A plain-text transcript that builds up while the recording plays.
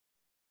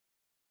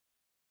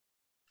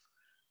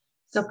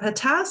So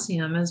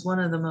potassium is one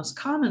of the most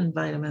common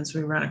vitamins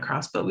we run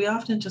across, but we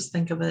often just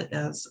think of it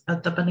as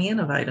the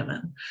banana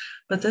vitamin.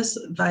 But this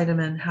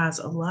vitamin has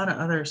a lot of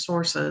other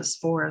sources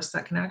for us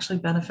that can actually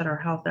benefit our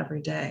health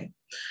every day.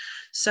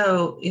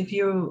 So if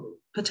you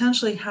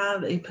potentially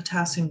have a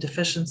potassium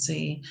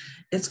deficiency,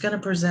 it's going to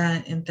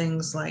present in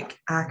things like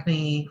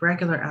acne,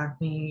 regular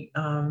acne,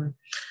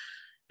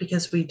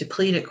 because we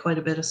deplete it quite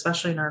a bit,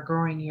 especially in our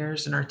growing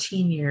years and our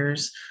teen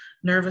years.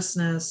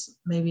 Nervousness,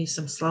 maybe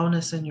some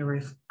slowness in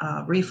your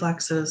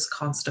reflexes,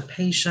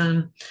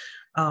 constipation,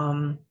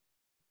 um,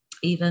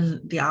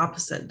 even the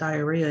opposite,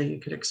 diarrhea, you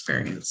could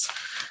experience.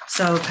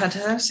 So,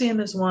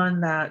 potassium is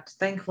one that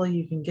thankfully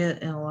you can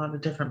get in a lot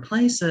of different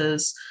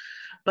places,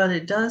 but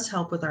it does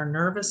help with our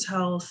nervous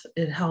health.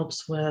 It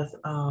helps with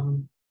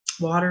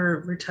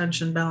water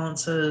retention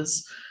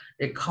balances.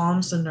 It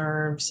calms the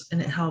nerves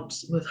and it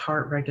helps with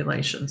heart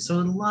regulation. So,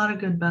 a lot of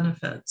good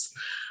benefits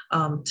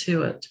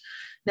to it.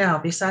 Now,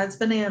 besides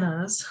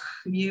bananas,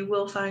 you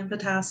will find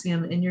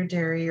potassium in your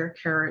dairy, your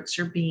carrots,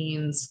 your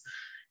beans,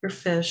 your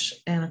fish,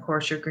 and of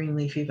course, your green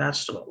leafy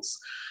vegetables.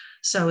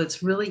 So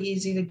it's really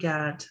easy to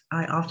get.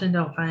 I often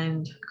don't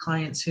find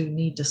clients who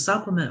need to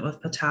supplement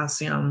with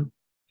potassium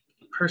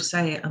per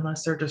se,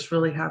 unless they're just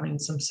really having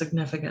some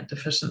significant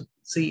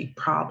deficiency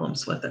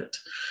problems with it.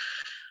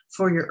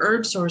 For your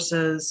herb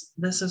sources,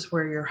 this is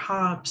where your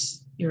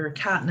hops, your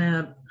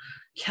catnip,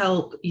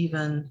 kelp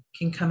even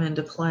can come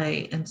into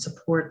play and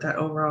support that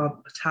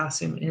overall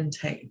potassium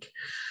intake.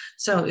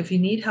 So if you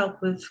need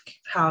help with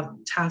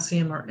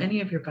potassium or any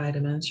of your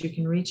vitamins, you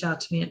can reach out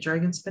to me at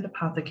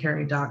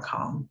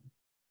dragonspitapothecary.com.